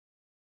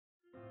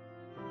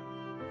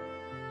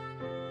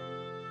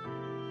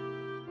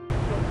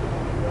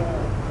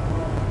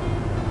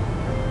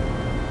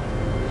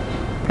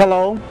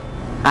Hello,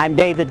 I'm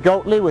David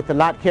Goatley with the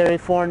Lott Carey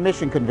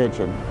Mission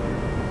Convention.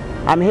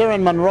 I'm here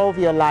in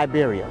Monrovia,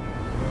 Liberia.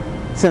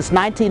 Since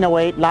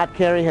 1908, Lott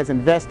Carey has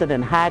invested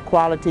in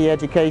high-quality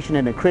education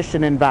in a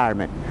Christian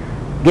environment,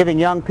 giving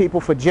young people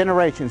for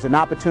generations an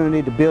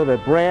opportunity to build a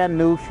brand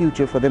new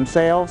future for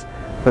themselves,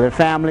 for their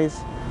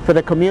families, for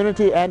the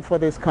community, and for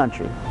this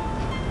country.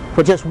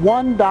 For just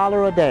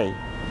 $1 a day,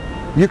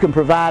 you can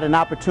provide an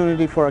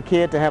opportunity for a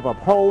kid to have a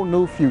whole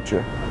new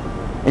future.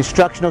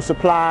 Instructional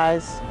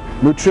supplies,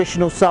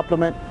 nutritional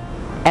supplement,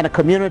 and a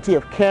community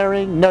of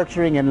caring,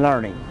 nurturing, and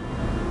learning.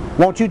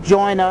 Won't you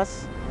join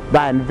us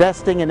by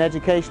investing in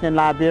education in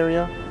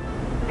Liberia?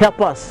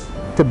 Help us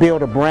to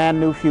build a brand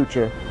new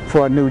future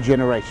for a new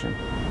generation.